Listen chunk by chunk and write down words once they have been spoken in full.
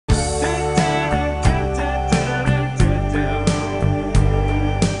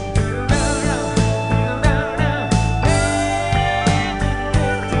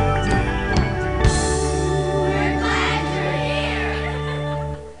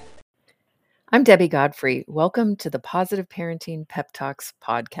I'm Debbie Godfrey. Welcome to the Positive Parenting Pep Talks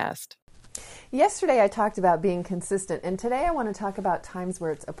podcast. Yesterday I talked about being consistent, and today I want to talk about times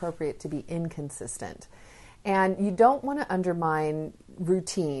where it's appropriate to be inconsistent. And you don't want to undermine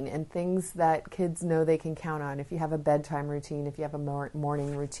routine and things that kids know they can count on. If you have a bedtime routine, if you have a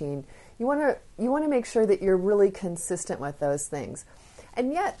morning routine, you want to make sure that you're really consistent with those things.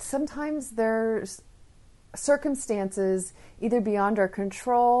 And yet sometimes there's circumstances either beyond our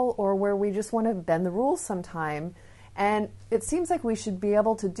control or where we just want to bend the rules sometime. And it seems like we should be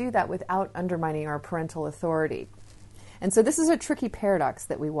able to do that without undermining our parental authority. And so this is a tricky paradox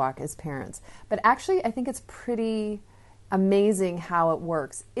that we walk as parents. But actually, I think it's pretty amazing how it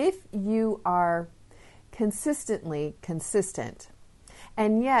works. If you are consistently consistent,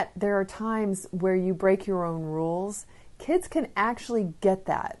 and yet there are times where you break your own rules, kids can actually get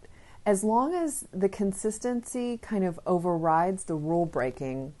that. As long as the consistency kind of overrides the rule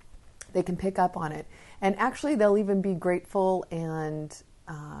breaking, they can pick up on it. And actually, they'll even be grateful and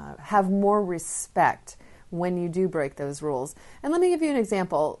have more respect when you do break those rules. And let me give you an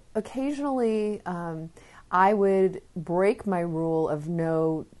example. Occasionally, I would break my rule of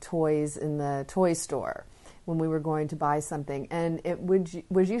no toys in the toy store when we were going to buy something. And it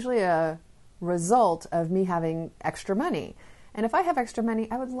was usually a result of me having extra money. And if I have extra money,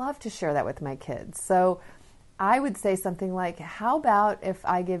 I would love to share that with my kids. So I would say something like, how about if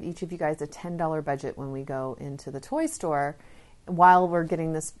I give each of you guys a $10 budget when we go into the toy store while we're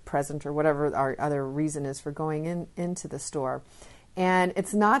getting this present or whatever our other reason is for going into the store. And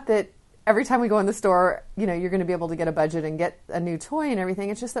it's not that every time we go in the store, you're going to be able to get a budget and get a new toy and everything.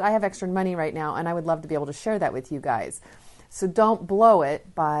 It's just that I have extra money right now and I would love to be able to share that with you guys. So don't blow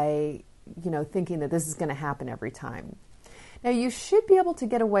it by, thinking that this is going to happen every time. Now, you should be able to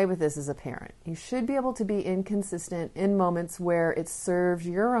get away with this as a parent. You should be able to be inconsistent in moments where it serves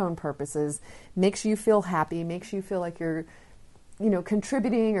your own purposes, makes you feel happy, makes you feel like you're,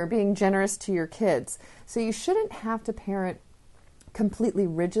 contributing or being generous to your kids. So you shouldn't have to parent completely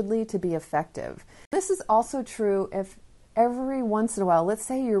rigidly to be effective. This is also true if every once in a while, let's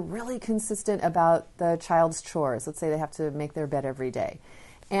say you're really consistent about the child's chores. Let's say they have to make their bed every day.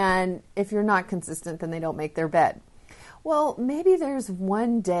 And if you're not consistent, then they don't make their bed. Well, maybe there's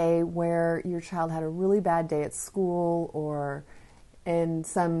one day where your child had a really bad day at school or in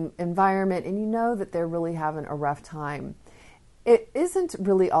some environment and you know that they're really having a rough time. It isn't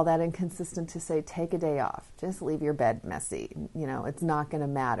really all that inconsistent to say, take a day off. Just leave your bed messy. It's not going to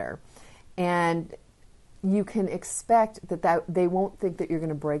matter. And you can expect that they won't think that you're going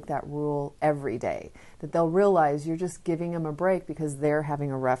to break that rule every day, that they'll realize you're just giving them a break because they're having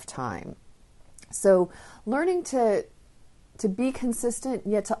a rough time. So learning to be consistent,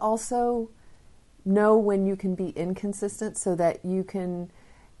 yet to also know when you can be inconsistent so that you can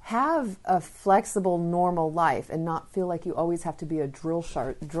have a flexible, normal life and not feel like you always have to be a drill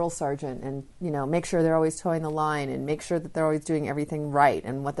sergeant and, make sure they're always towing the line and make sure that they're always doing everything right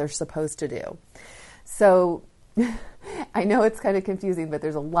and what they're supposed to do. So I know it's kind of confusing, but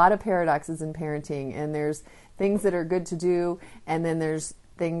there's a lot of paradoxes in parenting, and there's things that are good to do, and then there's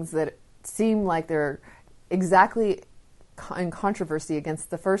things that seem like they're exactly in controversy against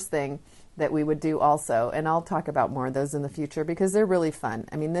the first thing that we would do also. And I'll talk about more of those in the future because they're really fun.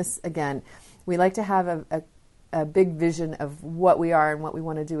 I mean, this, again, we like to have a big vision of what we are and what we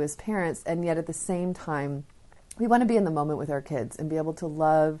want to do as parents, and yet at the same time, we want to be in the moment with our kids and be able to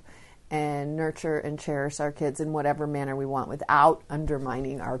love and nurture and cherish our kids in whatever manner we want without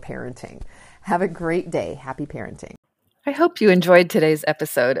undermining our parenting. Have a great day. Happy parenting. I hope you enjoyed today's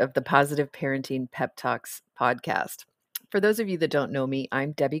episode of the Positive Parenting Pep Talks podcast. For those of you that don't know me,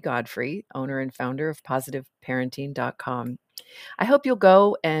 I'm Debbie Godfrey, owner and founder of positiveparenting.com. I hope you'll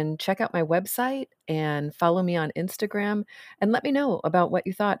go and check out my website and follow me on Instagram and let me know about what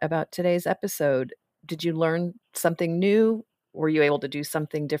you thought about today's episode. Did you learn something new? Were you able to do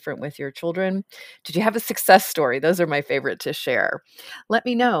something different with your children? Did you have a success story? Those are my favorite to share. Let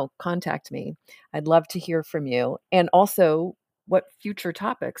me know. Contact me. I'd love to hear from you. And also, what future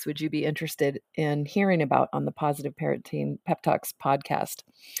topics would you be interested in hearing about on the Positive Parenting Pep Talks podcast?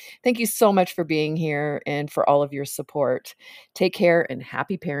 Thank you so much for being here and for all of your support. Take care and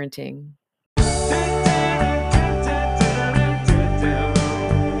happy parenting.